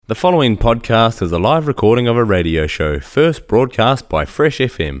The following podcast is a live recording of a radio show first broadcast by Fresh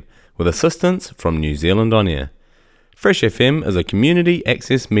FM with assistance from New Zealand On Air. Fresh FM is a community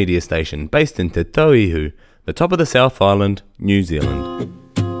access media station based in Te Tauihu, the top of the South Island, New Zealand.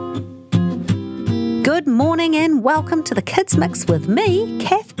 Good morning and welcome to the Kids Mix with me,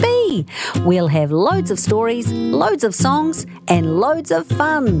 Kath B. We'll have loads of stories, loads of songs and loads of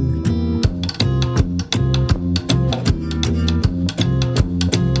fun.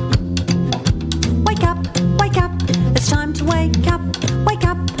 Wake up, it's time to wake up. Wake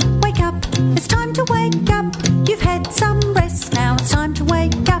up, it's time to wake up. You've had some rest, now it's time to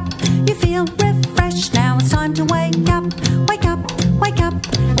wake up. You feel refreshed, now it's time to wake up. Wake up,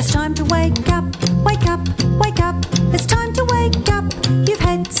 it's time to wake up. Wake up, it's time to wake up. You've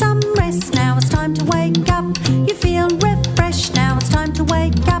had some rest, now it's time to wake up. You feel refreshed, now it's time to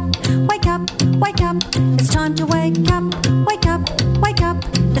wake up. Wake up, it's time to wake up. Wake up,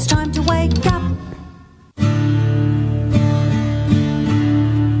 it's time to wake up.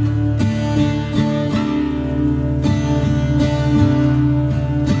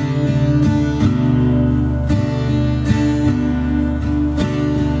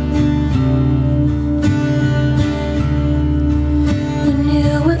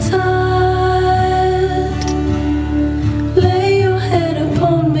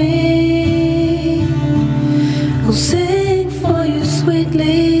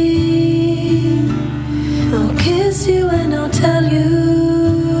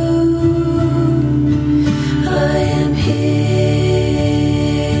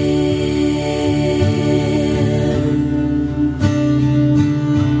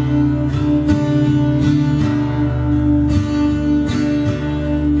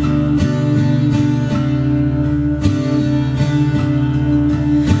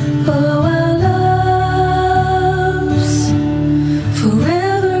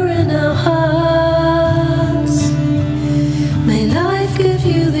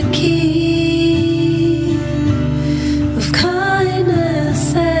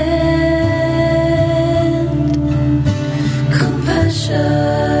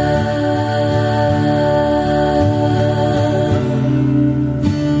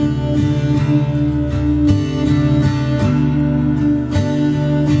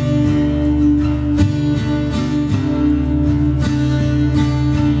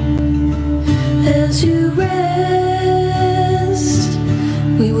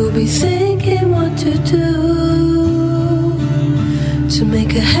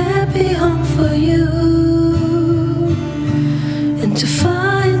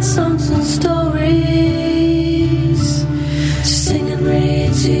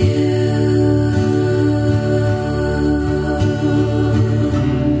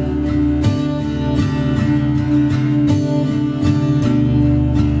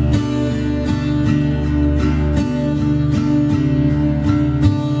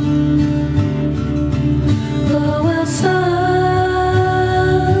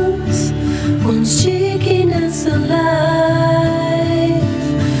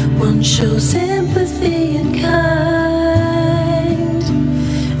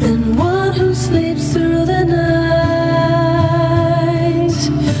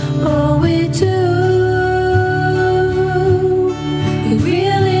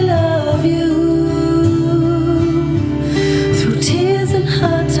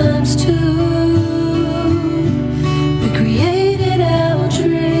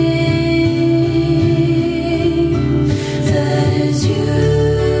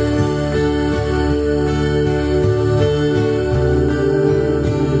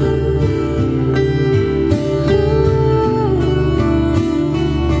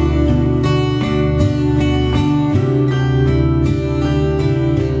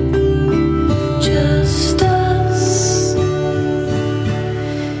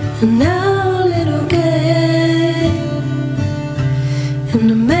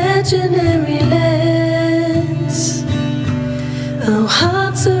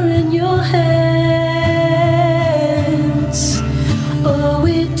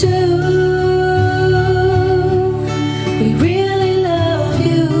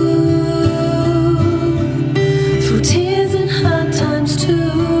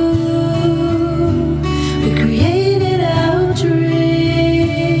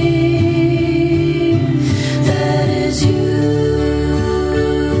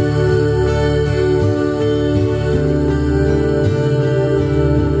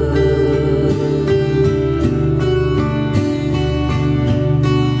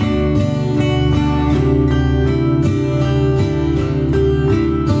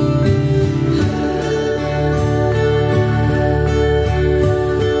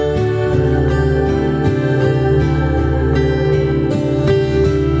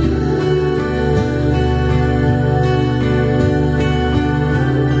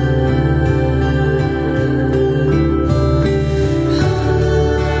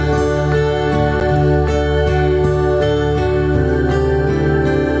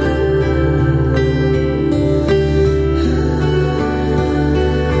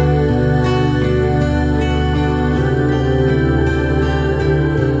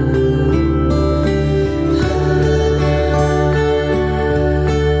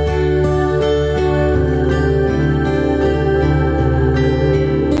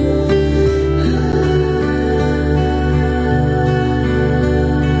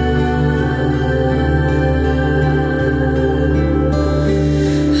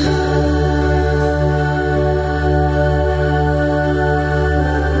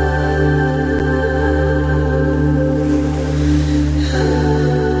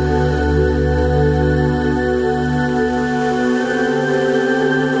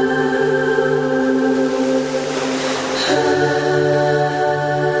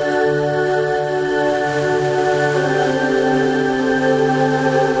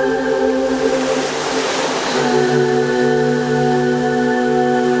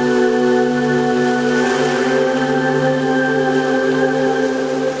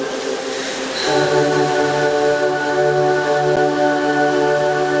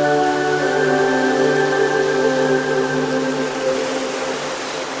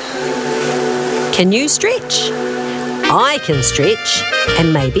 Can you stretch? I can stretch,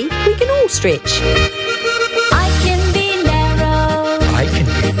 and maybe we can all stretch. I can be narrow. I can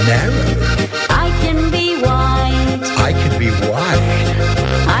be narrow. I can be wide. I can be wide.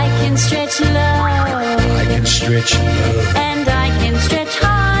 I can stretch low. I can stretch low. And I can stretch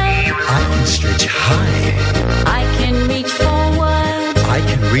high. I can stretch high. I can reach forward. I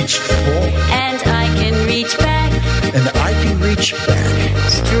can reach forward. And I can reach back. And I can reach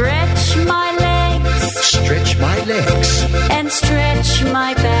back. Stretch my legs. Stretch my legs. And stretch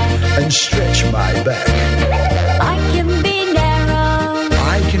my back. And stretch my back. I can be narrow.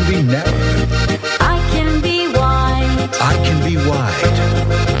 I can be narrow. I can be wide. I can be wide.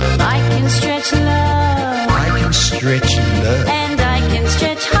 I can stretch low. I can stretch low. And I can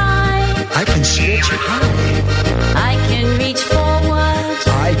stretch high. I can stretch high. I can reach forward.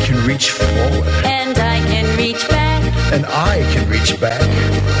 I can reach forward. And I can reach back. And I can reach back.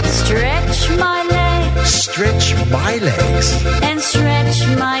 Stretch my legs. Stretch my legs. And stretch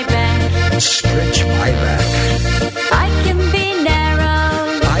my back. And stretch my back. I can be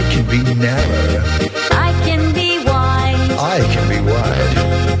narrow. I can be narrow. I can be wide. I can be wide.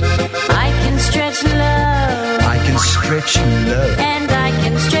 I can stretch low. I can stretch low. And I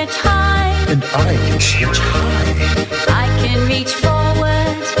can stretch high. And I can stretch high. I can reach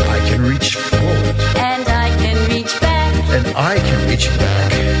forward. I can reach forward. And I can reach back. And I can reach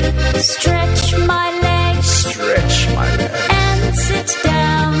back. Stretch my legs. Stretch my legs. And sit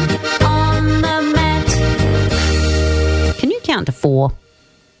down on the mat. Can you count to 4?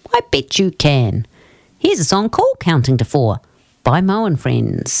 I bet you can. Here's a song called Counting to 4 by Mo and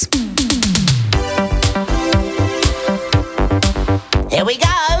Friends. Here we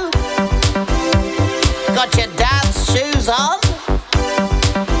go. Got your dance shoes on?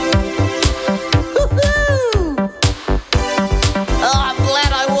 Woo-hoo! Oh, I'm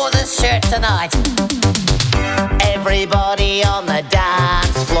glad I wore this shirt tonight. Everybody on the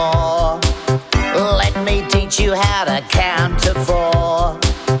dance floor, let me teach you how to count to 4.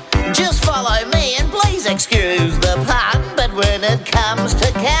 Just follow me and please excuse the pun, but when it comes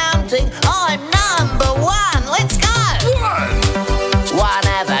to counting, I'm number 1. Let's go. 1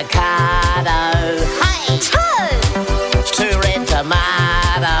 avocado. Hey. 2 red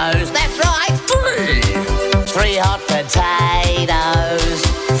tomatoes. That's right. 3 hot potatoes.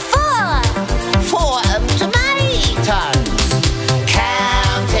 4 tomatoes.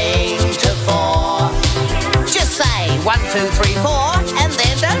 Counting to 4. Just say 1, 2, 3, 4, and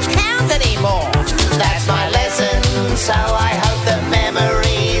then don't count anymore. That's my lesson, so I hope the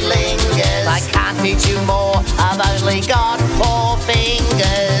memory lingers. I can't teach you more, I've only got 4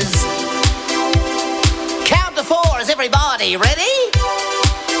 fingers. Count to 4, is everybody ready?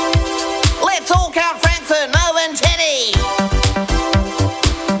 Let's all count Frankfurt, Mo and Teddy.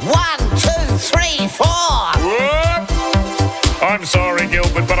 1, 2, 3, 4. Whoop! I'm sorry,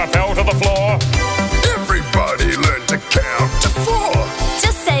 Gilbert, but I fell to the floor. Everybody learn to count to 4.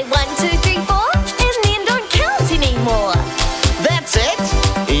 Just say 1, 2, 3, 4, and then don't count anymore. That's it.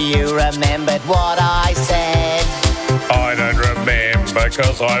 You remembered what I said. I don't remember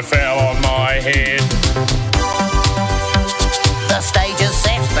because I fell on my head. The stage is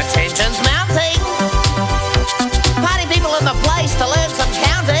set, the tension's mounting. Party people in the place to learn some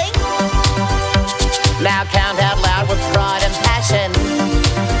counting. Now count out loud with pride and passion.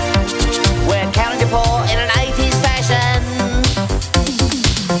 We're counting to 4 in an 80s fashion.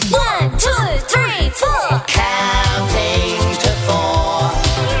 1, 2, 3, 4. Counting to 4.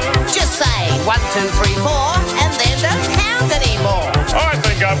 Just say 1, 2, 3, 4, and then don't count anymore. I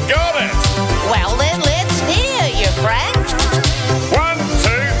think I've got it. Well then, let's hear you, Frank. 1,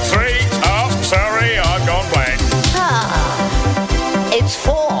 2, 3. Oh, sorry, I've gone blank. It's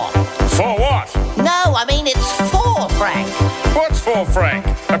 4. For what? No, I mean it's 4, Frank. What's for, Frank?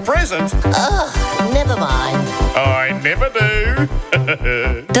 A present? Ugh, never mind. I never do.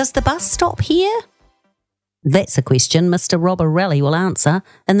 Does the bus stop here? That's a question Mr. Robber Raleigh will answer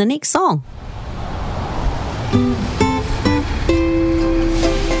in the next song.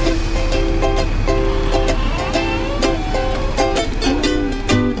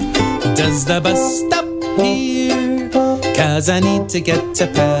 Does the bus stop here? 'Cause I need to get to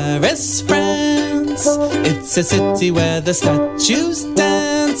Paris, France. It's a city where the statues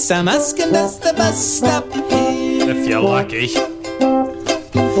dance. I'm asking, does the bus stop here? If you're lucky.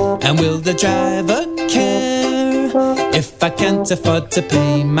 And will the driver care if I can't afford to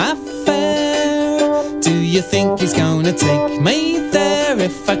pay my fare? Do you think he's gonna take me there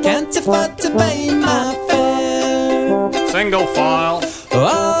if I can't afford to pay my fare? Single file.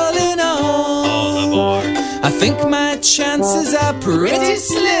 All in all, I think my chances are pretty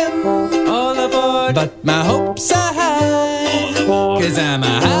slim. All aboard. but my hopes are high, 'cause I'm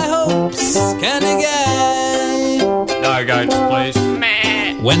a high hopes kind of guy. No goats, please.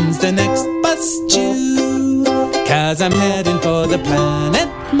 When's the next bus due? 'Cause I'm heading for the planet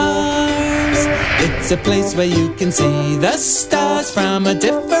Mars. It's a place where you can see the stars from a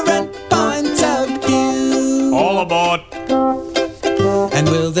different point of view. All aboard. And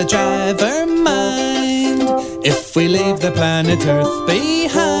will the driver mind if we leave the planet Earth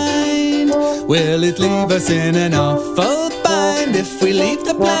behind? Will it leave us in an awful bind if we leave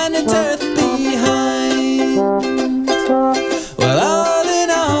the planet Earth behind? Well, all in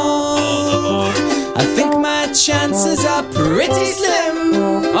all, I think my chances are pretty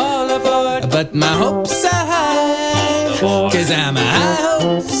slim. All aboard, but my hopes are high, 'cause I'm a high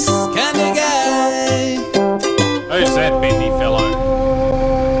hopes kind of guy. Who's that bendy fellow?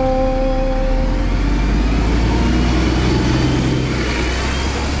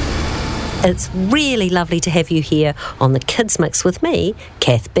 It's really lovely to have you here on the Kids Mix with me,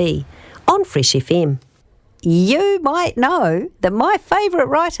 Kath B, on Fresh FM. You might know that my favourite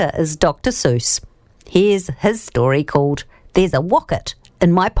writer is Dr. Seuss. Here's his story called There's a Wocket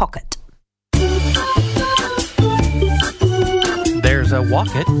in My Pocket. There's a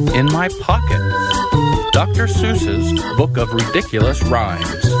wocket in my pocket. Dr. Seuss's Book of Ridiculous Rhymes.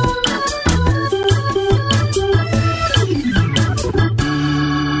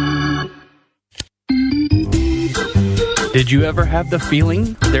 Did you ever have the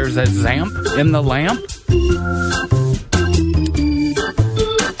feeling there's a zamp in the lamp?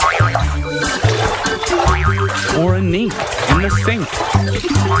 Or a nink in the sink?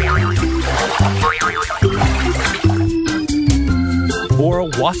 Or a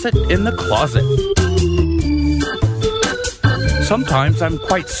wasset in the closet? Sometimes I'm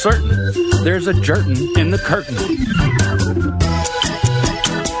quite certain there's a jertin in the curtain.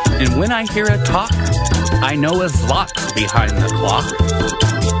 And when I hear a talk, I know a zlot's behind the clock.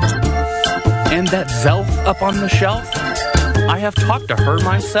 And that Zelf up on the shelf, I have talked to her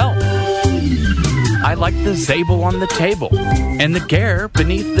myself. I like the Zabel on the table and the Gare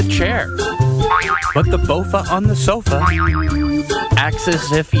beneath the chair. But the Bofa on the sofa acts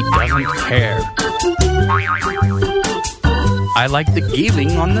as if he doesn't care. I like the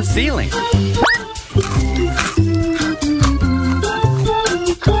Geeling on the ceiling.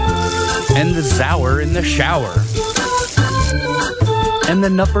 And the Zower in the shower. And the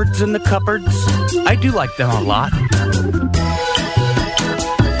Nuppards in the cupboards, I do like them a lot.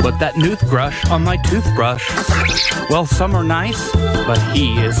 But that Noothgrush on my toothbrush, well, some are nice, but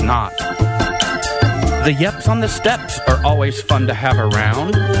he is not. The Yeps on the steps are always fun to have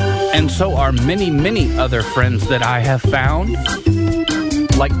around, and so are many, many other friends that I have found.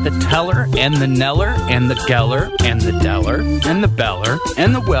 Like the Teller and the Neller and the Geller and the Deller and the Beller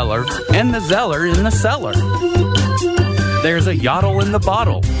and the Weller and the Zeller in the cellar. There's a Yottle in the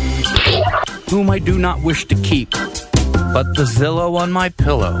bottle, whom I do not wish to keep, but the Zillow on my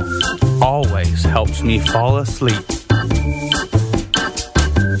pillow always helps me fall asleep.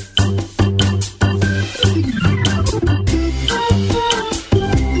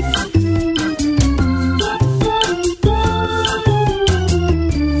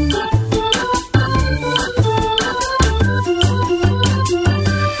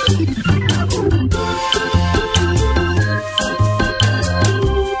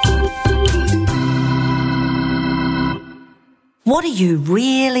 What are you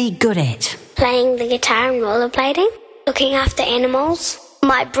really good at? Playing the guitar and rollerblading. Looking after animals.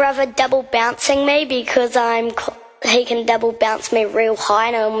 My brother double bouncing me because he can double bounce me real high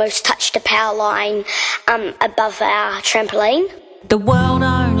and I almost touched the power line above our trampoline. The world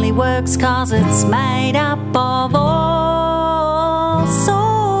only works 'cause it's made up of all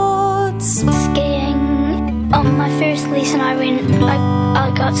sorts. Skiing. On my first lesson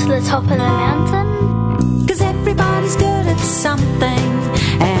I got to the top of the mountain. 'Cause everybody's good at something,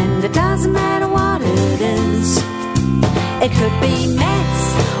 and it doesn't matter what it is. It could be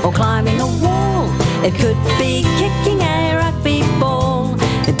maths or climbing a wall. It could be kicking a rugby ball.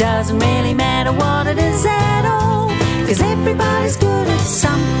 It doesn't really matter what it is at all, 'cause everybody's good at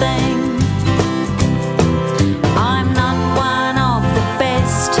something. I'm not one of the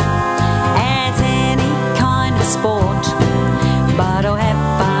best at any kind of sport, but I'll have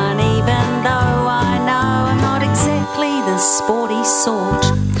fun even though I know I'm not exactly the sporty sort.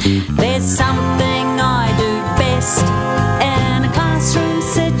 There's something I do best in a classroom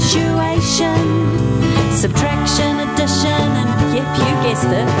situation. Subtraction, addition, and yep, you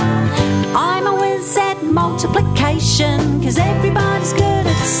guessed it, I'm a whiz at multiplication. 'Cause everybody's good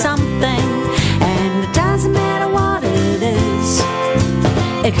at something, and it doesn't matter what it is.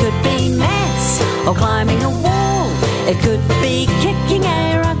 It could be maths or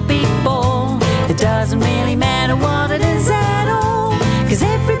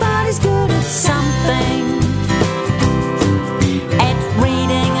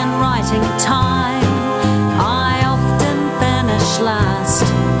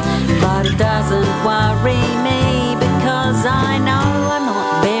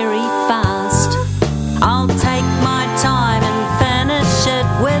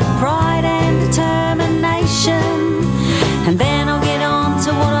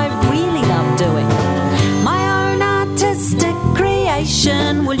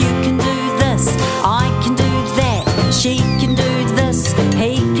hesitation. Well, you can do this, I can do that. She can do this,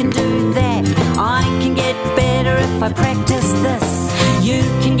 he can do that. I can get better if I practice this. You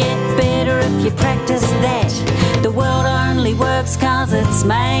can get better if you practice that. The world only works 'cause it's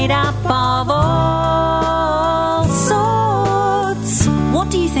made up of all sorts. What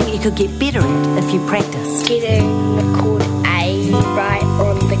do you think you could get better at if you practice? Getting the chord A right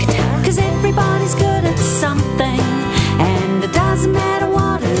on the guitar. 'Cause everybody's good at something, and it doesn't matter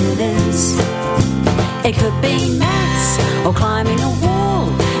what it is. It could be maths or climbing a wall.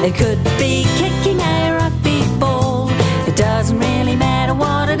 It could be kicking a rugby ball. It doesn't really matter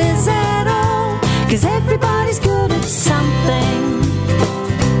what it is at all, 'cause everybody's good at something.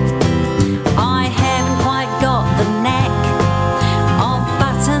 I haven't quite got the knack of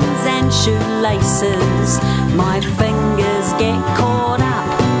buttons and shoelaces. My fingers get caught up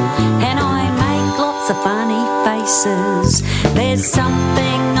and I make lots of funny faces. There's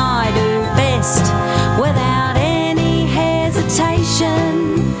something I do best without any hesitation,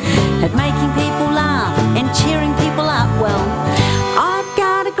 at making people laugh and cheering people up. Well, I've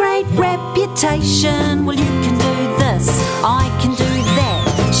got a great reputation. Well, you can do this, I can do that.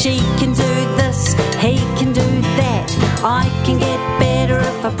 She can do this, he can do that. I can get better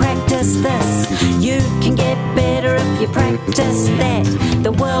if I practice this. You can get better if you practice that.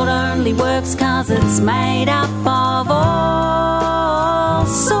 The world only works 'cause it's made up of all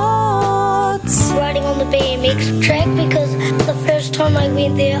sorts. Riding on the BMX track, because the first time I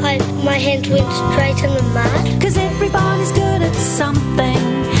went there, my hands went straight in the mud. 'Cause everybody's good at something,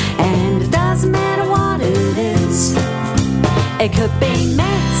 and it doesn't matter what it is. It could be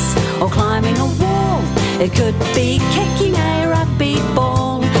maths or climbing a wall. It could be kicking a rugby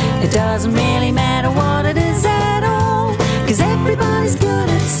ball. It doesn't really matter what it is at all, 'cause everybody's good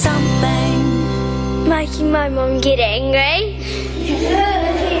at something. Making my mum get angry.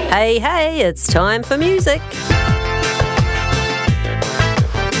 Hey, hey, it's time for music.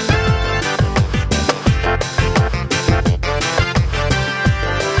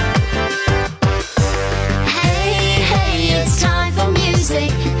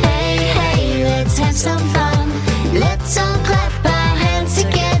 Some fun. Let's all clap our hands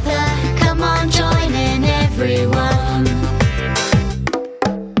together. Come on, join in, everyone.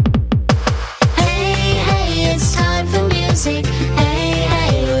 Hey, hey, it's time for music. Hey,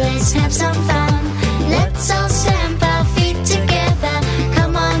 hey, let's have some fun. Let's all stamp our feet together.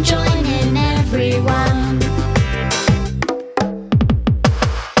 Come on, join in, everyone.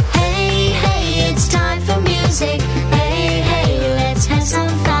 Hey, hey, it's time for music. Hey, hey, let's have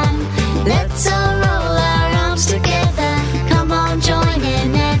some fun. Let's all together, come on, join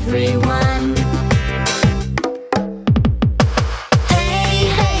in, everyone. Hey,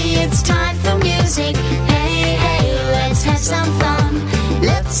 hey, it's time for music. Hey, hey, let's have some fun.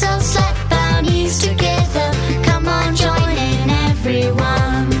 Let's all slap our knees together. Come on, join in,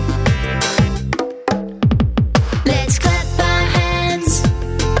 everyone. Let's clap our hands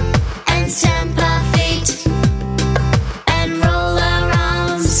and stamp our feet and roll our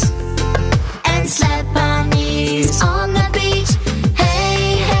arms and slap our knees on the beat.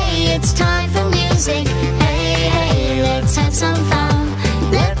 Hey, hey, it's time for music. Hey, hey, let's have some fun.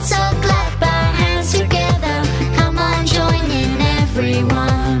 Let's all clap our hands together. Come on, join in,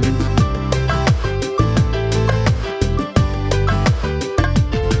 everyone.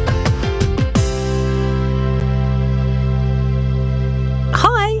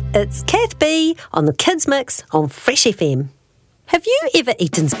 Hi, it's Kath B on the Kids Mix on Fresh FM. Have you ever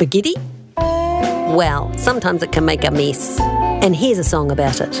eaten spaghetti? Well, sometimes it can make a mess. And here's a song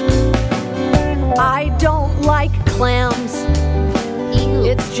about it. I don't like clams.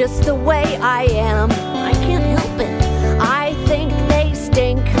 It's just the way I am. I can't help it. I think they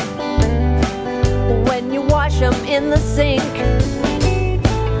stink when you wash them in the sink.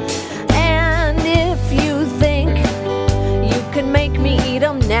 And if you think you can make me eat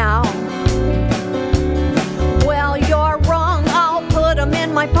them now, well, you're wrong. I'll put them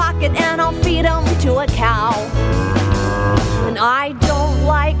in my pocket and I'll feed them to a cow. And I don't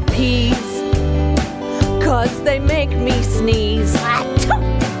like peas, 'cause they make me sneeze.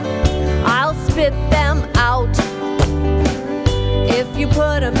 I'll spit them out if you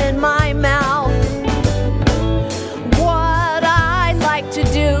put them in my mouth. What I'd like to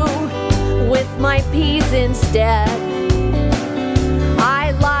do with my peas instead,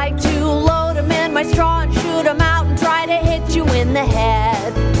 I like to load them in my straw and shoot them out and try to hit you in the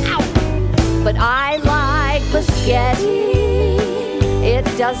head. Ow! But I like spaghetti. It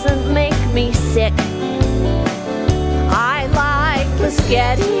doesn't make me sick. I like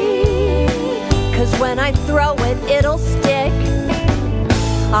spaghetti, 'cause when I throw it, it'll stick.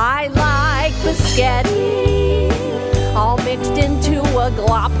 spaghetti all mixed into a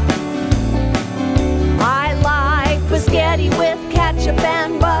glop. I like spaghetti with ketchup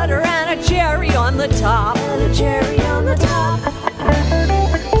and butter and a cherry on the top. And a cherry on the top.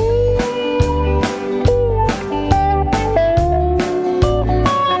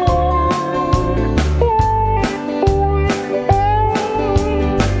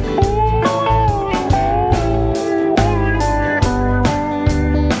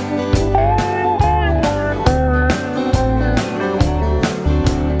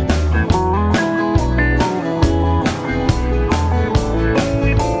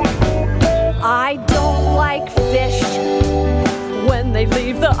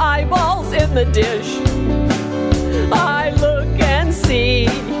 Eyeballs in the dish. I look and see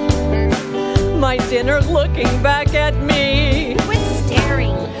my dinner looking back at me. Quit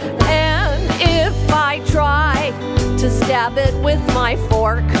staring. And if I try to stab it with my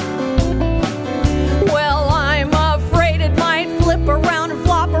fork, well, I'm afraid it might flip around and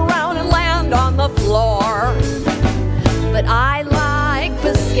flop around and land on the floor. But I like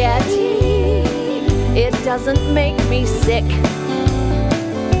biscotti. It doesn't make me sick.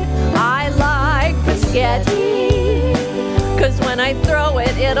 I like biscotti, 'cause when I throw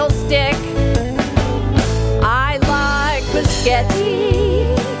it, it'll stick. I like biscotti,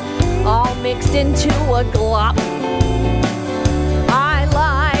 all mixed into a glop. I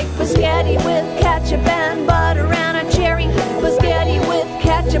like biscotti with ketchup and butter and a cherry. Biscotti with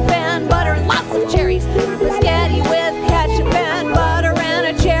ketchup and butter and lots of cherries. Biscotti with ketchup and butter and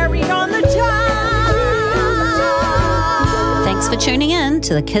a cherry on the top. Thanks for tuning in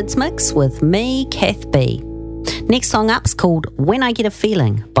to the Kids Mix with me, Kath B. Next song up's called When I Get a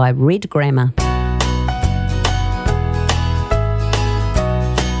Feeling by Red Grammar.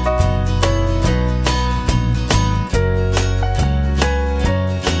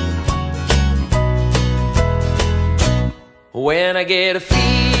 When I get a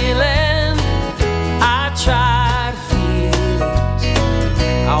feeling, I try to feel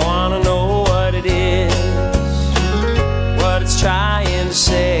it. I wanna know what it is, what it's trying to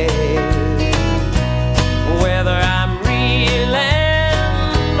say, whether I'm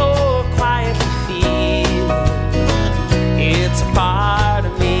reeling or quietly feeling. It's a part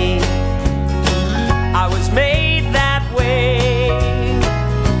of me, I was made that way.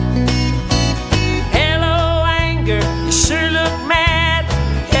 Hello anger, you sure look mad.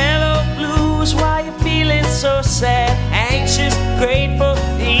 Hello blues, why you feeling so sad? Anxious, grateful,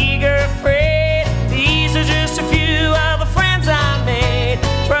 eager, afraid. These are just a few of the friends I made.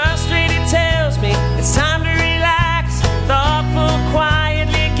 Frustrated tells me it's time to relax. Thoughtful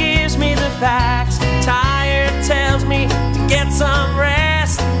quietly gives me the facts. Tired tells me to get some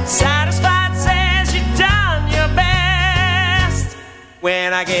rest. Satisfied says you've done your best.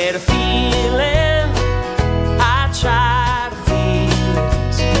 When I get a feeling, I try to feel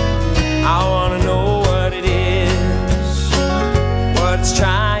it. I wanna know what it is, what it's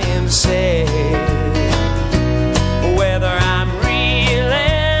trying to say, whether I'm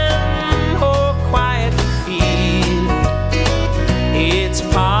reeling or quietly feeling. It's a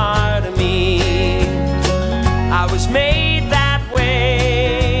part of me, I was made that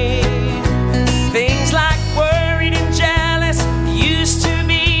way. Things like worried and jealous used to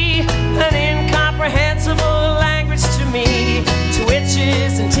be an incomprehensible language to me.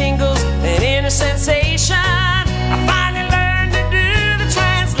 Twitches and tingles and inner sensation, I finally learned to do the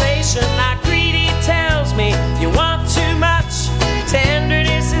translation. Like greedy tells me you want too much.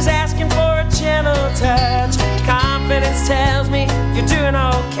 Tenderness is asking for a gentle touch. Confidence tells me you're doing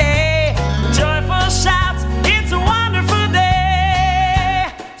okay. Joyful shouts, it's a wonderful day.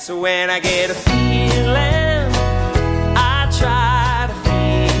 So when I get a feeling, I try to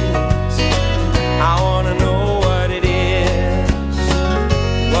feel it. I wanna know what it is,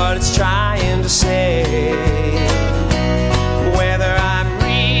 what it's trying to say, whether I'm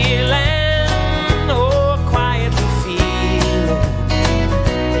reeling or quietly feeling.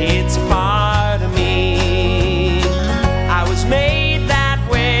 It's a part of me, I was made that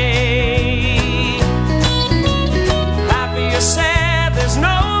way. Happy or sad, there's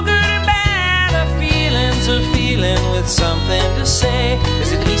no good or bad. A feeling's a feeling with something to say.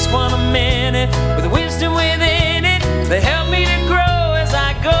 There's at least one a minute with wisdom within it that help me to grow as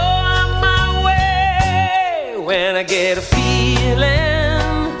I go on my way. When I get a feeling,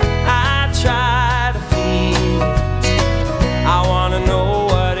 I try to feel it. I wanna know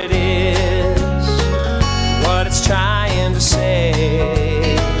what it is, what it's trying to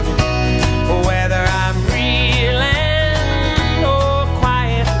say, whether I'm reeling or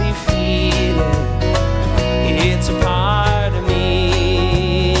quietly feeling. It's a part of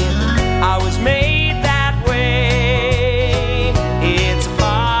me, I was made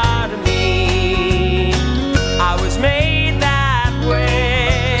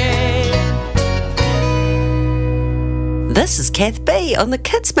Kath B on the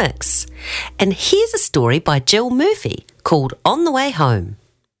Kids Mix. And here's a story by Jill Murphy called On the Way Home.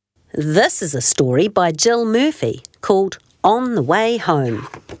 This is a story by Jill Murphy called On the Way Home.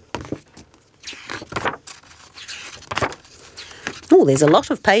 Oh, there's a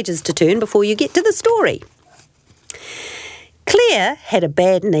lot of pages to turn before you get to the story. Claire had a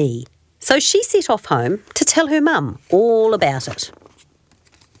bad knee, so she set off home to tell her mum all about it.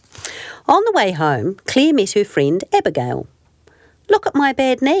 On the way home, Claire met her friend Abigail. "Look at my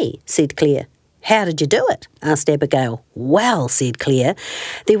bad knee," said Claire. "How did you do it?" asked Abigail. "Well," said Claire,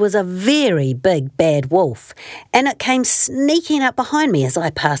 "there was a very big bad wolf, and it came sneaking up behind me as I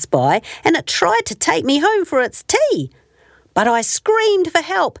passed by, and it tried to take me home for its tea. But I screamed for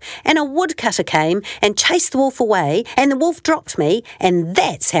help, and a woodcutter came and chased the wolf away, and the wolf dropped me, and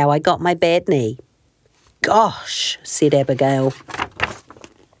that's how I got my bad knee." "Gosh," said Abigail.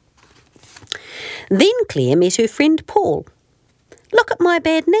 Then Claire met her friend Paul. "Look at my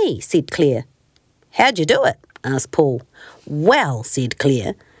bad knee," said Claire. "How'd you do it?" asked Paul. "Well," said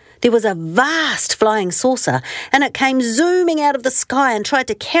Claire, "there was a vast flying saucer, and it came zooming out of the sky and tried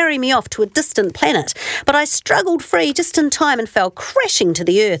to carry me off to a distant planet. But I struggled free just in time and fell crashing to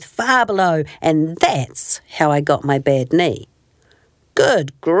the earth far below, and that's how I got my bad knee."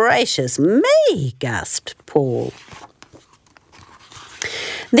 "Good gracious me," gasped Paul.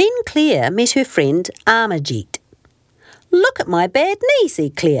 Then Claire met her friend Amarjeet. "Look at my bad knee,"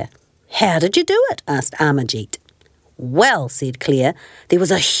 said Claire. "How did you do it?" asked Amarjeet. "Well," said Claire, "there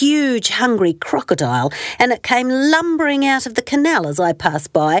was a huge hungry crocodile, and it came lumbering out of the canal as I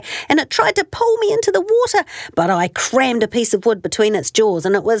passed by, and it tried to pull me into the water, but I crammed a piece of wood between its jaws,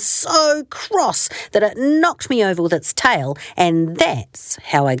 and it was so cross that it knocked me over with its tail, and that's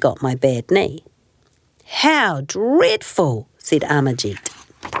how I got my bad knee." "How dreadful," said Amarjeet.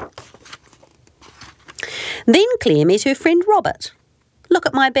 Then Claire met her friend Robert. "Look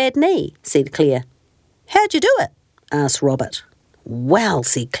at my bad knee," said Claire. "How'd you do it?" asked Robert. "Well,"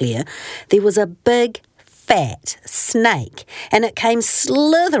 said Claire, "there was a big, fat snake, and it came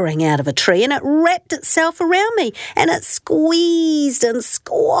slithering out of a tree, and it wrapped itself around me, and it squeezed and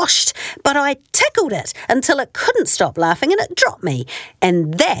squashed, but I tickled it until it couldn't stop laughing, and it dropped me,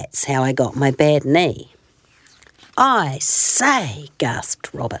 and that's how I got my bad knee." "I say,"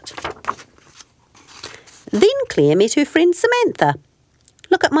 gasped Robert. Then Claire met her friend Samantha.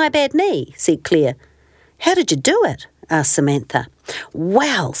 "Look at my bad knee," said Claire. "How did you do it?" asked Samantha.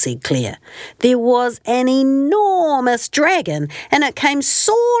 "Well," said Claire, "there was an enormous dragon, and it came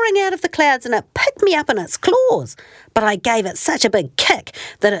soaring out of the clouds, and it picked me up in its claws. But I gave it such a big kick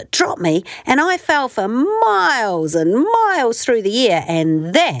that it dropped me, and I fell for miles and miles through the air,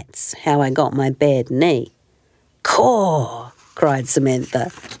 and that's how I got my bad knee." "Caw!" cried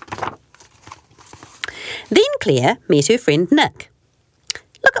Samantha. Then Claire met her friend Nick.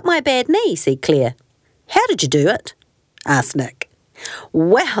 "Look at my bad knee," said Claire. "How did you do it?" asked Nick.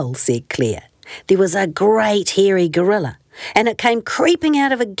 "Well," said Claire, "there was a great hairy gorilla, and it came creeping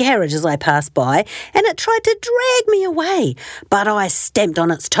out of a garage as I passed by, and it tried to drag me away, but I stamped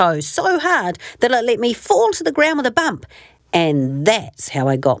on its toes so hard that it let me fall to the ground with a bump, and that's how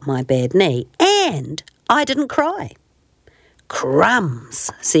I got my bad knee, and I didn't cry."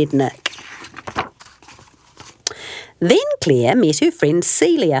 "Crumbs," said Nick. Then Claire met her friend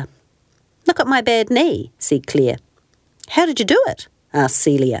Celia. "Look at my bad knee," said Claire. "How did you do it?" asked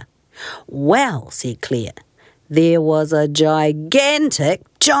Celia. "Well," said Claire, "there was a gigantic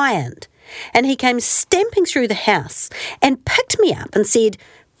giant, and he came stamping through the house and picked me up and said,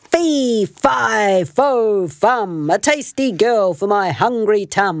 'Fee, fi, fo, fum, a tasty girl for my hungry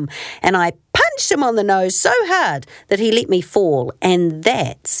tum,' and I punched him on the nose so hard that he let me fall, and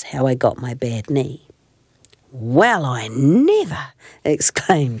that's how I got my bad knee." "Well, I never!"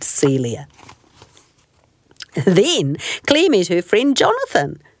 exclaimed Celia. Then Claire met her friend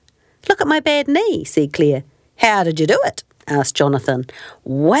Jonathan. "Look at my bad knee," said Claire. "How did you do it?" asked Jonathan.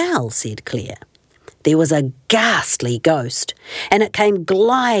 "Well," said Claire, "there was a ghastly ghost, and it came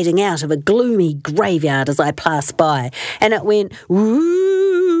gliding out of a gloomy graveyard as I passed by, and it went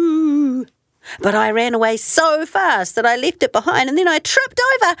woo. But I ran away so fast that I left it behind, and then I tripped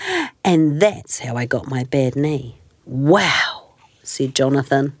over, and that's how I got my bad knee." "Wow," said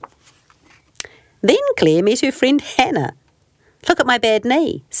Jonathan. Then Claire met her friend Hannah. "Look at my bad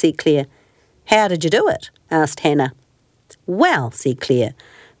knee," said Claire. "How did you do it?" asked Hannah. "Well," said Claire,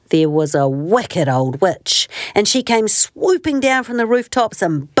 "there was a wicked old witch, and she came swooping down from the rooftops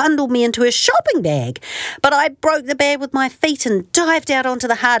and bundled me into her shopping bag. But I broke the bag with my feet and dived out onto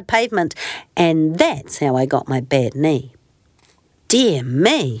the hard pavement, and that's how I got my bad knee." "Dear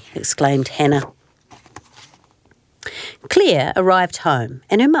me," exclaimed Hannah. Claire arrived home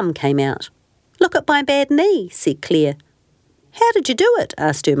and her mum came out. "Look at my bad knee," said Claire. "How did you do it?"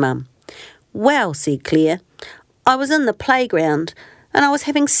 asked her mum. "Well," said Claire, "I was in the playground and I was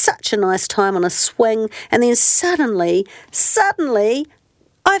having such a nice time on a swing, and then suddenly,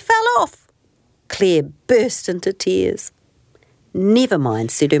 I fell off." Claire burst into tears. "Never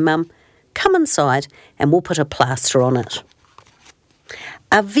mind," said her mum. "Come inside and we'll put a plaster on it."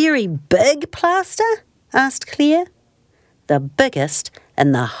 "A very big plaster?" asked Claire. "The biggest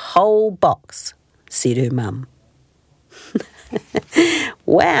in the whole box," said her mum.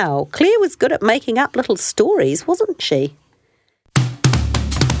 Wow, Claire was good at making up little stories, wasn't she?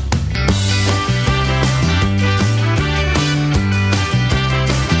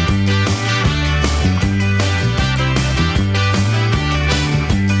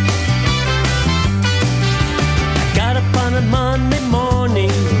 Got up on a Monday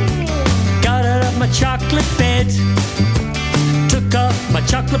morning, got out of my chocolate bed, took off my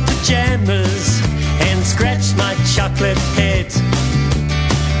chocolate pajamas and scratched my chocolate head.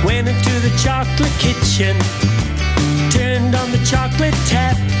 Went into the chocolate kitchen, turned on the chocolate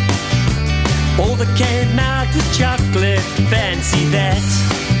tap. All that came out was chocolate, fancy that.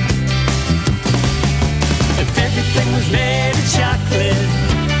 If everything was made of chocolate,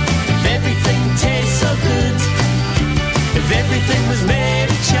 if everything tastes so good, if everything was made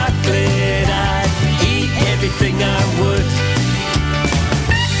of chocolate, I'd eat everything I would.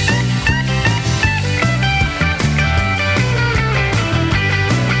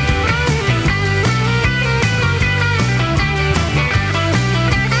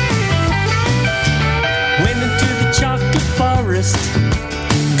 Went into the chocolate forest,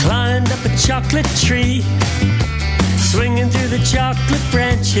 climbed up a chocolate tree, swinging through the chocolate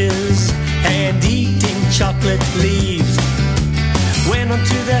branches and eating chocolate leaves. Went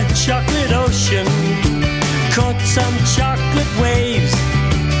onto the chocolate ocean, caught some chocolate waves.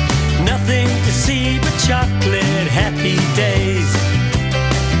 Nothing to see but chocolate happy days.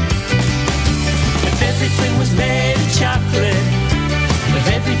 If everything was made of chocolate, if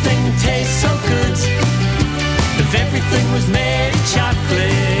everything tastes so good, if everything was made of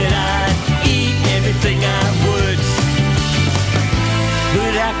chocolate, I'd eat everything I would.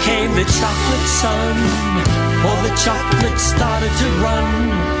 But out came the chocolate sun, all the chocolate started to run,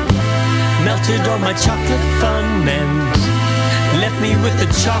 melted all my chocolate fun and left me with a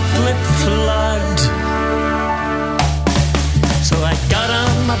chocolate flood. So I got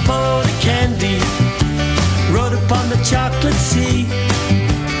on my boat of candy, rode upon the chocolate sea.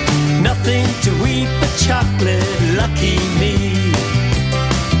 Nothing to eat but chocolate, lucky me.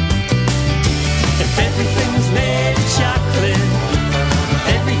 If everything was made of chocolate, if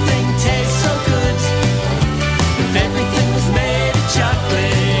everything tastes so good, if everything was made of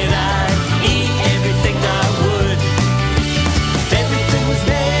chocolate, I'd eat everything I would. If everything was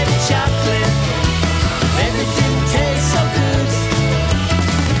made of chocolate, if everything tastes so good,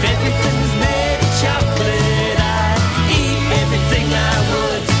 if everything was made of chocolate, I'd eat everything I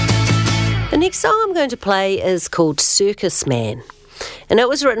would. The next song I'm going to play is called Circus Man, and it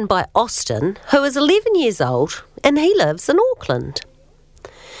was written by Austin, who is 11 years old and he lives in Auckland.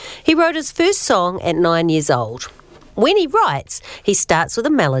 He wrote his first song at 9 years old. When he writes, he starts with a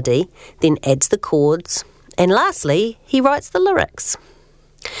melody, then adds the chords, and lastly, he writes the lyrics.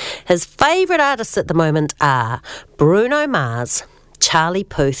 His favourite artists at the moment are Bruno Mars, Charlie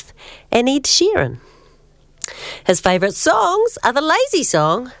Puth, and Ed Sheeran. His favourite songs are The Lazy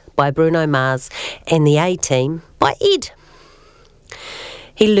Song by Bruno Mars and The A-Team by Ed.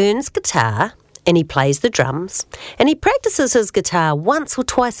 He learns guitar and he plays the drums and he practices his guitar once or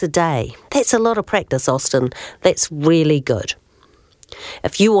twice a day. That's a lot of practice, Austin. That's really good.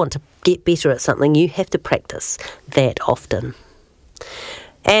 If you want to get better at something, you have to practice that often.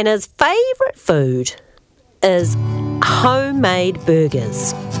 And his favourite food is homemade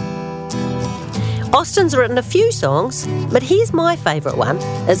burgers. Austin's written a few songs, but here's my favourite one.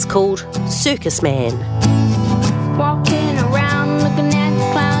 It's called Circus Man. Walking around looking at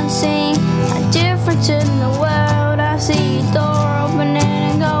the clowns sing, a difference in the world. I see a door opening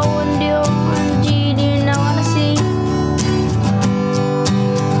and going to OMG, do you know what I see?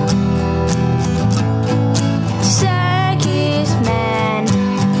 Circus man,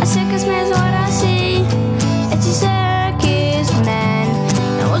 a circus man's what I see. It's a circus man,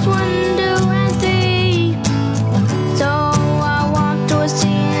 that was 1, 2, and 3. So I walked to a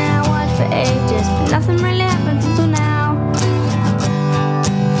scene and I watched for ages, but nothing really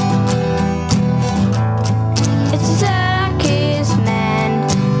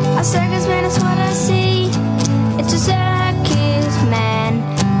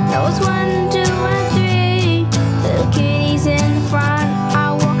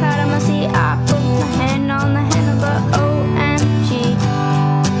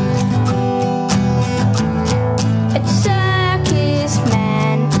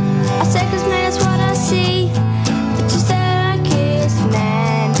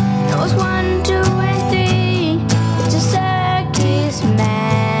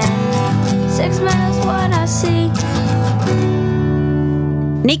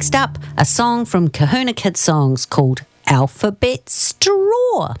Next up, a song from Kahuna Kids Songs called Alphabet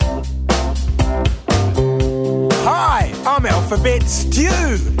Straw. Hi, I'm Alphabet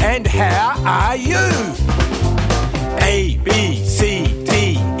Stew, and how are you? A, B, C,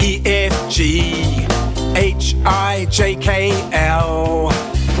 D, E, F, G, H, I, J, K, L,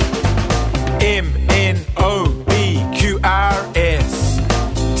 M, N, O, P, Q, R, S,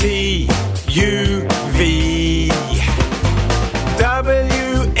 T, U, V, W,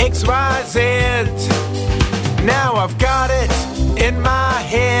 X, Y, Z. Now I've got it in my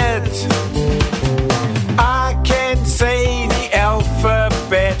head. I can say the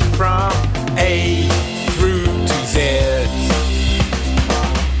alphabet from A through to Z.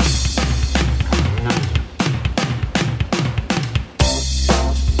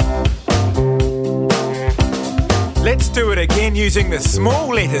 Let's do it again using the small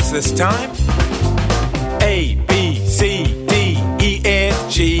letters this time. A, B, C, D, E,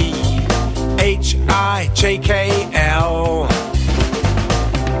 F, G, H, I, J, K, L,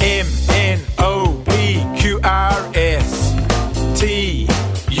 M, N, O, P, Q, R, S, T,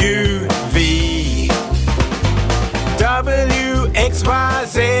 U, V, W, X, Y,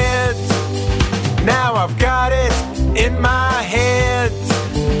 Z. Now I've got it in my head.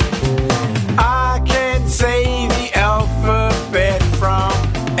 I can say the alphabet from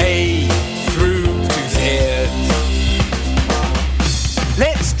A through to Z.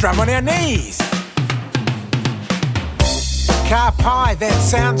 Let's drum on our knees. Car pie, that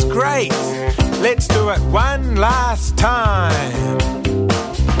sounds great. Let's do it one last time.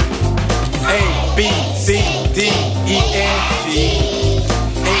 A, B, C, D, E, F, G,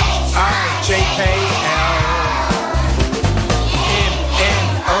 H, I, J, K, L, M, N,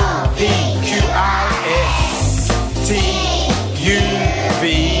 O, P, Q, R, S, T, U, V,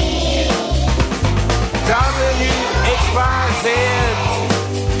 W, X, Y, Z.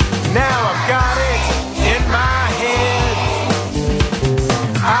 Now I've got it in my head.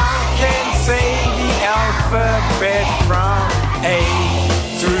 I can say the alphabet from A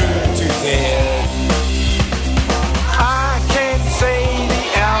through to Z. I can say the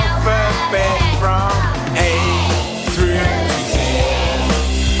alphabet from A through to Z.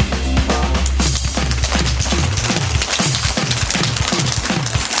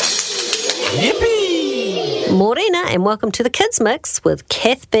 Yippee! Morena, and welcome to the Kids Mix with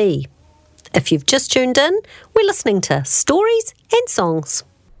Kath B. If you've just tuned in, we're listening to stories and songs.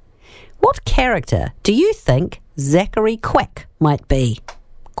 What character do you think Zachary Quack might be?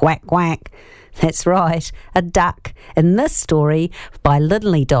 Quack, quack. That's right, a duck in this story by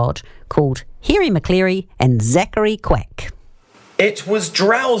Lindley Dodd called Harry McCleary and Zachary Quack. It was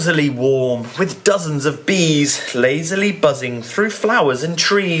drowsily warm, with dozens of bees lazily buzzing through flowers and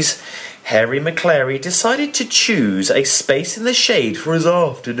trees. Harry McCleary decided to choose a space in the shade for his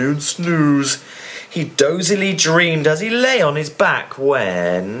afternoon snooze. He dozily dreamed as he lay on his back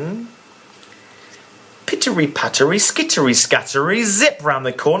when... Pittery-pattery, skittery-scattery, zip round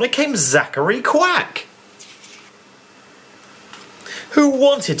the corner came Zachary Quack, who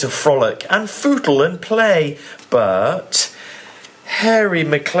wanted to frolic and footle and play, but Harry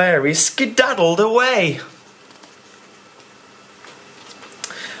McCleary skedaddled away.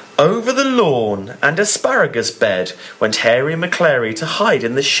 Over the lawn and asparagus bed went Harry McCleary to hide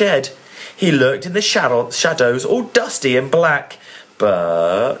in the shed. He lurked in the shadows all dusty and black,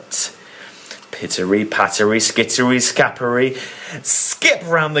 but... Pittery-pattery, skittery-scappery, skip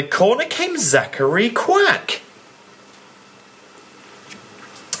round the corner came Zachary Quack.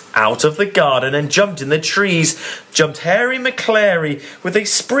 Out of the garden and jumped in the trees, jumped Harry McCleary with a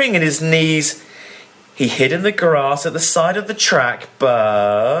spring in his knees. He hid in the grass at the side of the track,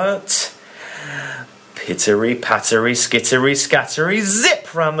 but... Pittery-pattery, skittery-scattery,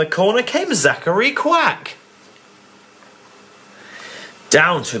 zip round the corner came Zachary Quack.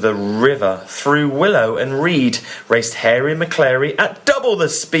 Down to the river, through willow and reed, raced Harry McCleary at double the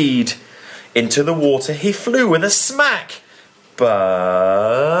speed. Into the water he flew with a smack,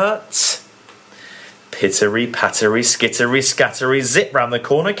 but... Pittery-pattery, skittery-scattery, zip round the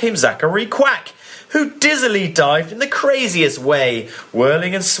corner came Zachary Quack, who dizzily dived in the craziest way,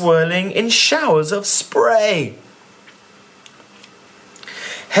 whirling and swirling in showers of spray.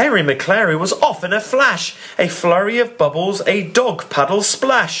 Harry McCleary was off in a flash, a flurry of bubbles, a dog paddle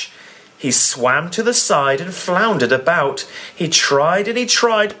splash. He swam to the side and floundered about. He tried and he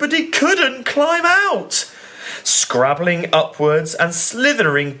tried, but he couldn't climb out. Scrabbling upwards and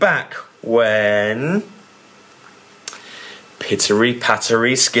slithering back when...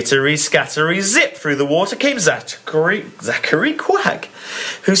 Pittery-pattery, skittery-scattery, zip through the water came Zachary Quack,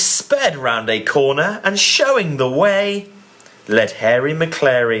 who sped round a corner and showing the way, led Hairy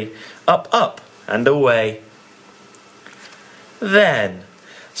Maclary up, up and away. Then,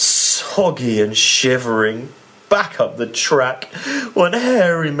 soggy and shivering, back up the track went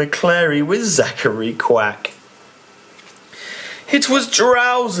Hairy Maclary with Zachary Quack. It was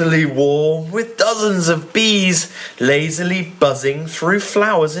drowsily warm, with dozens of bees lazily buzzing through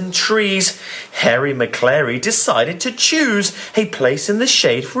flowers and trees. Hairy Maclary decided to choose a place in the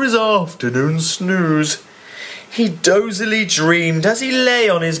shade for his afternoon snooze. He dozily dreamed as he lay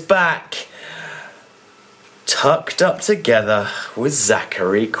on his back, tucked up together with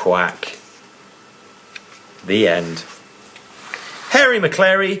Zachary Quack. The end. Hairy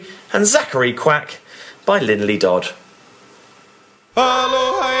Maclary and Zachary Quack by Linley Dodd.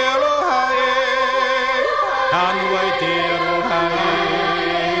 Hello, hello, hi, and wait there, oh, hi.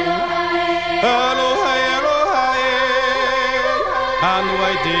 Hello, hello, hi, and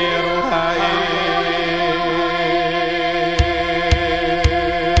wait there, oh, hi.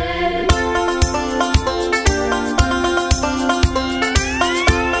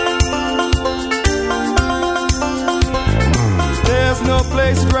 There's no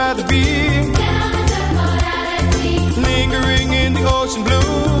place I'd rather be, lingering in the ocean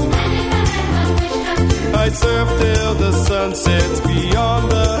blue. I'd surf till the sun sets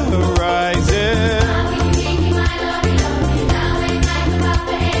beyond the horizon,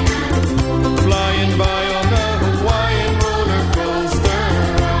 flying by on the Hawaiian roller coaster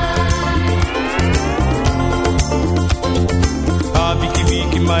ride. Ah, biki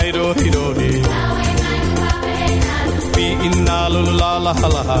biki mai rohi rohi, beating na la la la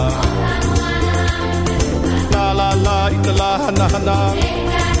la la. La la la, ita la hana hana.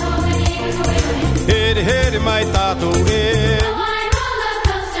 Hede hede mai tato e.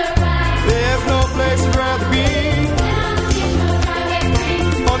 There's no place I'd rather be.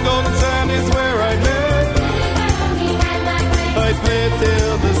 On golden sand is where I live. I'd play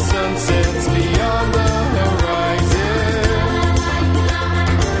till the sun sets beyond the horizon.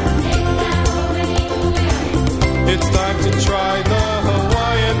 It's time to try the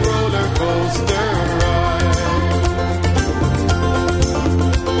Hawaiian roller coaster ride.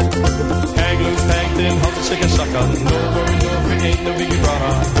 Hang loose, hang thin, halt to shake a shotgun. No worry, no fear, ain't no biggie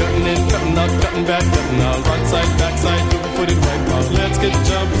rah. Cutting in, cutting out, cutting back, cutting out. Right side, back side, double-footed right out. Let's get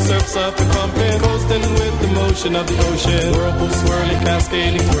jumping, surfs up and pumping, coasting with the motion of the ocean. Whirlpool swirling,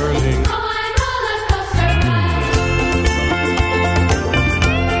 cascading, twirling.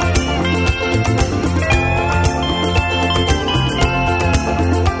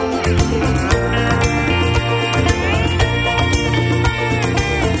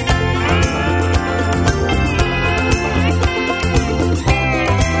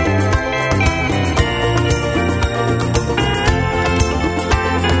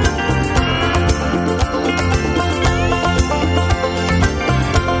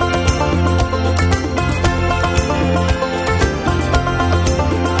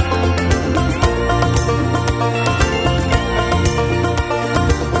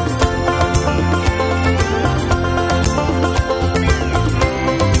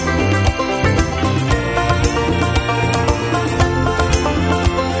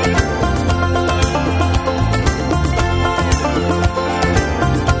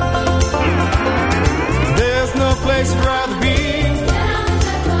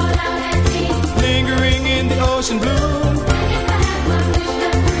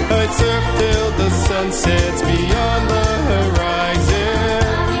 Sunsets beyond the horizon,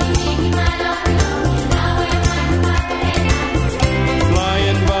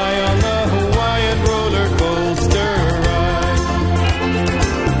 flying by on the Hawaiian roller coaster ride.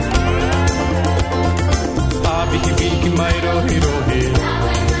 Ah, biki biki mai rohi rohi,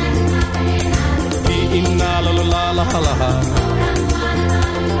 na la la la la la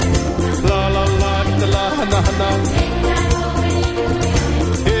la la la ita la hana hana.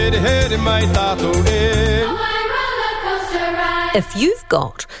 If you've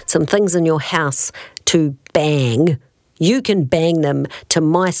got some things in your house to bang, you can bang them to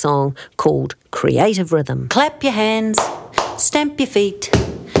my song called Creative Rhythm. Clap your hands, stamp your feet.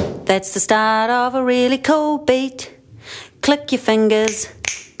 That's the start of a really cool beat. Click your fingers,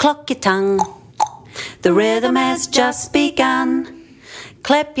 clock your tongue. The rhythm has just begun.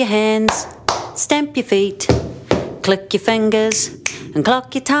 Clap your hands, stamp your feet. Click your fingers and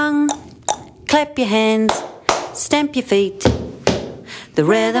clock your tongue. Clap your hands, stamp your feet. The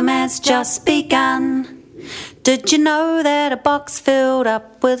rhythm has just begun. Did you know that a box filled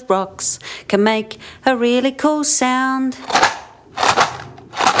up with rocks can make a really cool sound?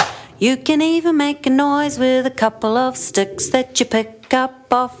 You can even make a noise with a couple of sticks that you pick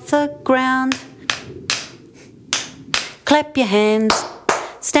up off the ground. Clap your hands,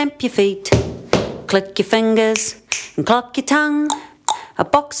 stamp your feet, click your fingers and clock your tongue. A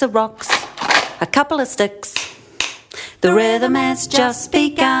box of rocks, a couple of sticks, the rhythm has just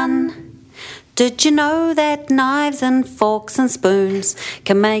begun. Did you know that knives and forks and spoons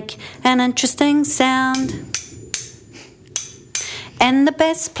can make an interesting sound? And the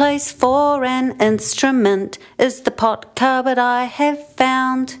best place for an instrument is the pot cupboard I have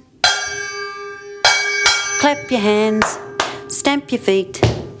found. Clap your hands, stamp your feet,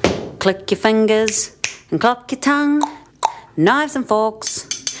 click your fingers and clock your tongue. Knives and forks,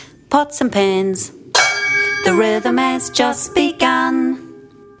 pots and pans, the rhythm has just begun.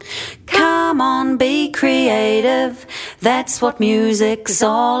 Come on, be creative, that's what music's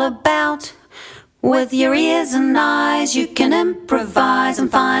all about. With your ears and eyes you can improvise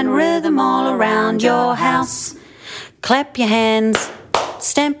and find rhythm all around your house. Clap your hands,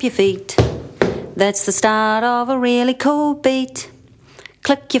 stamp your feet, that's the start of a really cool beat.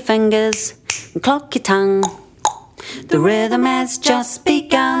 Click your fingers and clock your tongue, the rhythm has just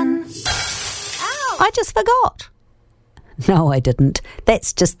begun. I just forgot. No, I didn't.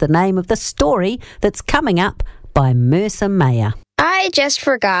 That's just the name of the story that's coming up by Mercer Mayer. I Just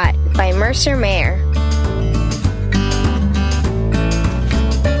Forgot by Mercer Mayer.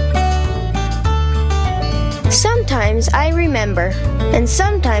 Sometimes I remember, and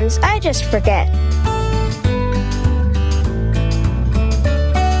sometimes I just forget.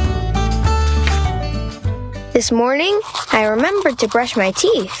 This morning, I remembered to brush my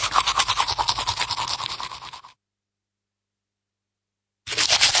teeth.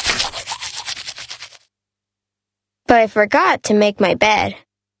 But I forgot to make my bed.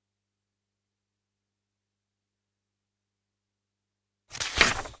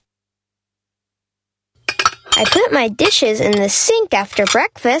 I put my dishes in the sink after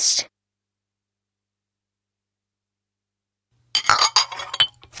breakfast.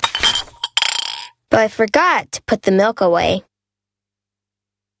 But I forgot to put the milk away.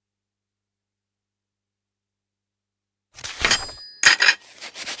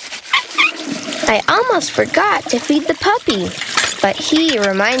 I almost forgot to feed the puppy, but he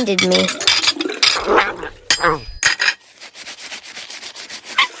reminded me.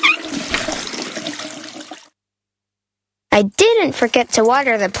 I didn't forget to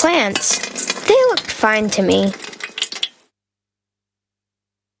water the plants. They looked fine to me.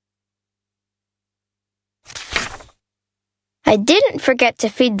 I didn't forget to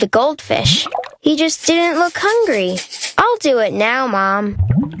feed the goldfish. He just didn't look hungry. I'll do it now, Mom.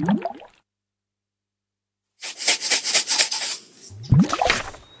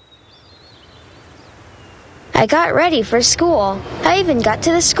 I got ready for school. I even got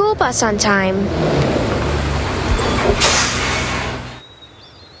to the school bus on time.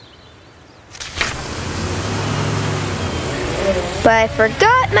 But I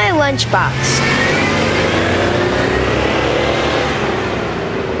forgot my lunchbox.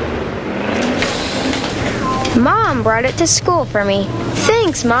 Mom brought it to school for me.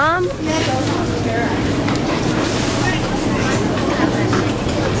 Thanks, Mom.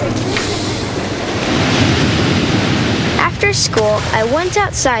 After school, I went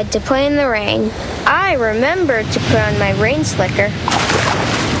outside to play in the rain. I remembered to put on my rain slicker.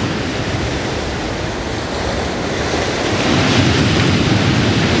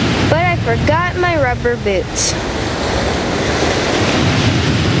 But I forgot my rubber boots.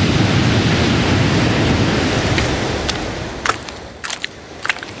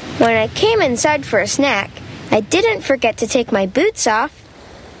 When I came inside for a snack, I didn't forget to take my boots off.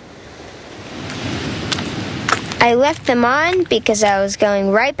 I left them on because I was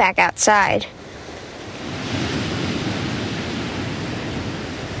going right back outside.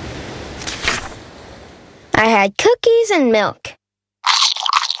 I had cookies and milk.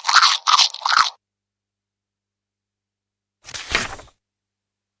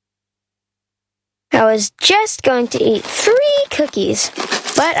 I was just going to eat 3 cookies,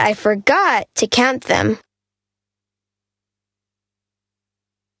 but I forgot to count them.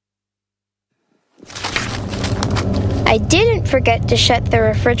 I didn't forget to shut the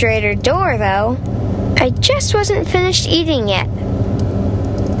refrigerator door, though. I just wasn't finished eating yet.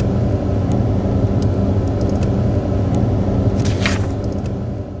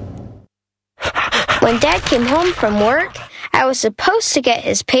 When Dad came home from work, I was supposed to get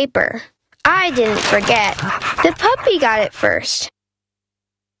his paper. I didn't forget. The puppy got it first.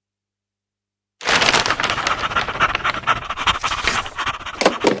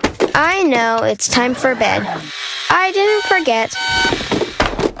 I know it's time for bed. I didn't forget.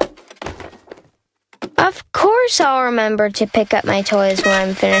 Of course I'll remember to pick up my toys when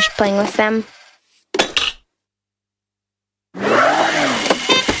I'm finished playing with them.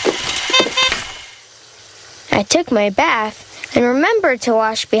 took my bath and remembered to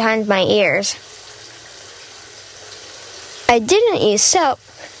wash behind my ears. I didn't use soap,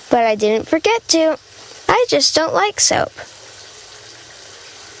 but I didn't forget to. I just don't like soap.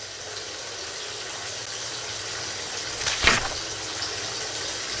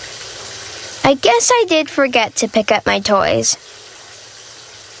 I guess I did forget to pick up my toys.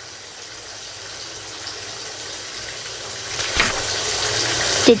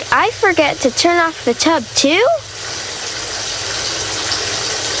 Did I forget to turn off the tub too?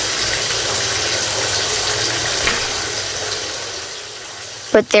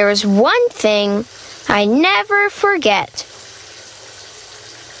 But there was one thing I never forget.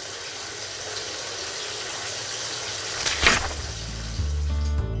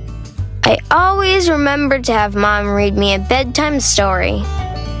 I always remember to have Mom read me a bedtime story.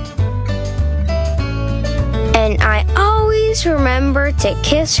 And I always remember to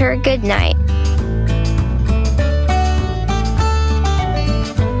kiss her goodnight.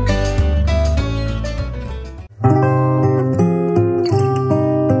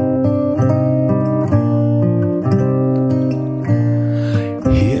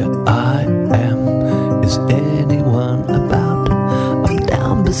 Here I am, is anyone about? I'm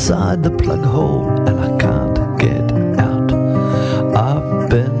down beside the plug hole and I can't get out. I've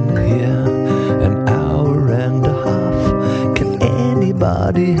been here an hour and a half. Can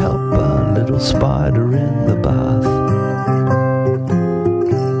anybody help a little spider in the bath?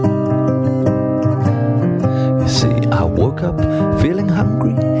 You see, I woke up feeling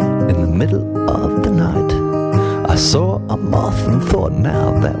hungry in the middle of the night. I saw a moth and thought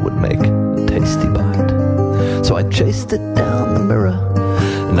now that would make a tasty bite. So I chased it down the mirror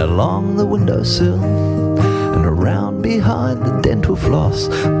and along the windowsill and around behind the dental floss.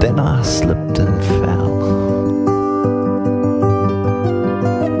 Then I slipped and fell.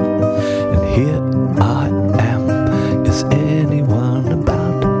 And here I am, is anyone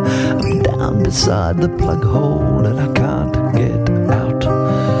about? I'm down beside the plug hole and I can't get out.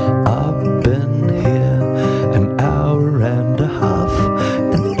 I've been here an hour and a half.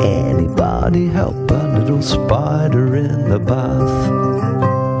 Can anybody help a little spider in the bath?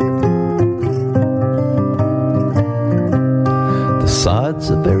 The sides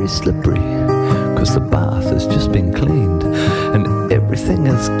are very slippery, 'cause the bath has just been cleaned, and everything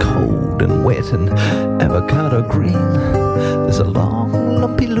is cold and wet and avocado green. There's a long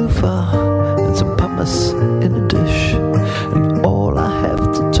lumpy loofah and some pumice in a dish, and all I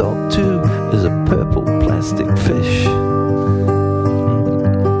have to talk to is a purple plastic fish.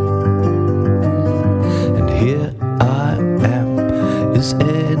 And here I am, is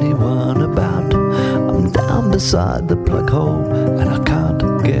anyone about? I'm down beside the plug hole and I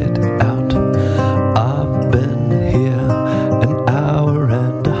can't get out. I've been here an hour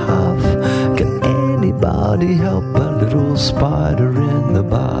and a half. Can anybody help a little spider in the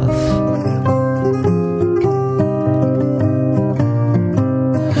bath?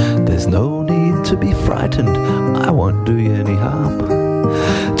 There's no need to be frightened, I won't do you any harm.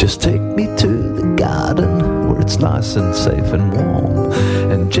 Just take me to the garden where it's nice and safe and warm,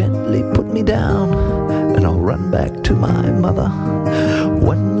 and gently put me down, and I'll run back to my mother.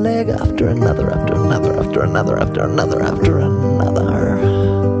 One leg after another, after another, after another, after another, after another.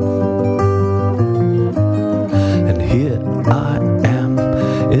 And here I am,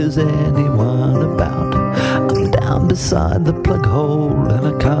 is anyone about? I'm down beside the plug hole and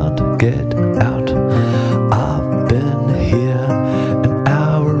I can't get out. I've been here an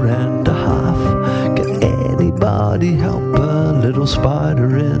hour and a half. Can anybody help a little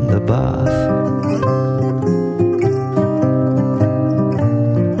spider in the bath?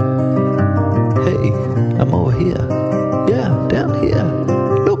 Hey, I'm over here. Yeah, down here.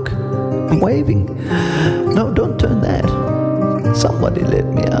 Look, I'm waving. No, don't turn that. Somebody let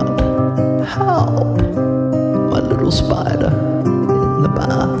me out. Help! My little spider in the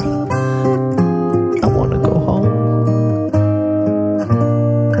bath. I want to go home.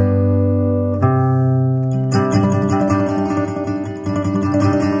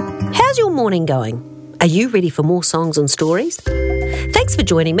 How's your morning going? Are you ready for more songs and stories? Thanks for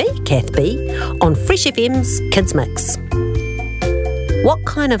joining me, Kath B, on Fresh FM's Kids Mix. What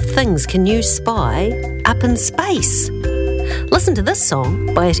kind of things can you spy up in space? Listen to this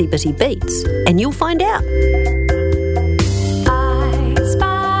song by Itty Bitty Beats and you'll find out. I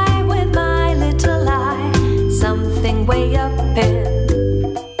spy with my little eye something way up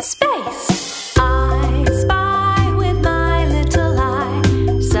in space. I spy with my little eye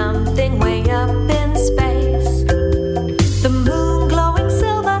something way up in space. The moon glowing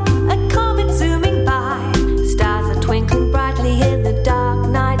silver, a comet zooming by, stars are twinkling brightly in the dark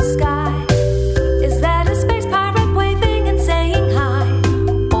night sky. Is that a space pirate?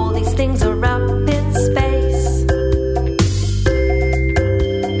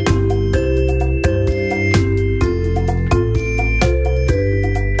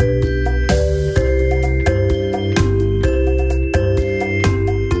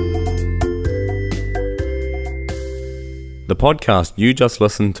 podcast you just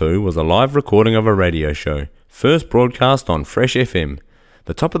listened to was a live recording of a radio show, first broadcast on Fresh FM,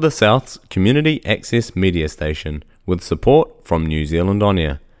 the top of the South's community access media station, with support from New Zealand On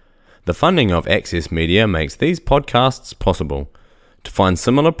Air. The funding of Access Media makes these podcasts possible. To find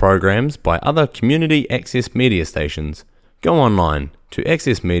similar programs by other community access media stations, go online to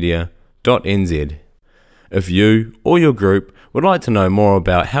accessmedia.nz. If you or your group would like to know more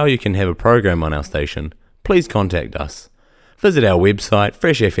about how you can have a program on our station, please contact us. Visit our website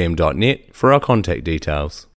freshfm.net for our contact details.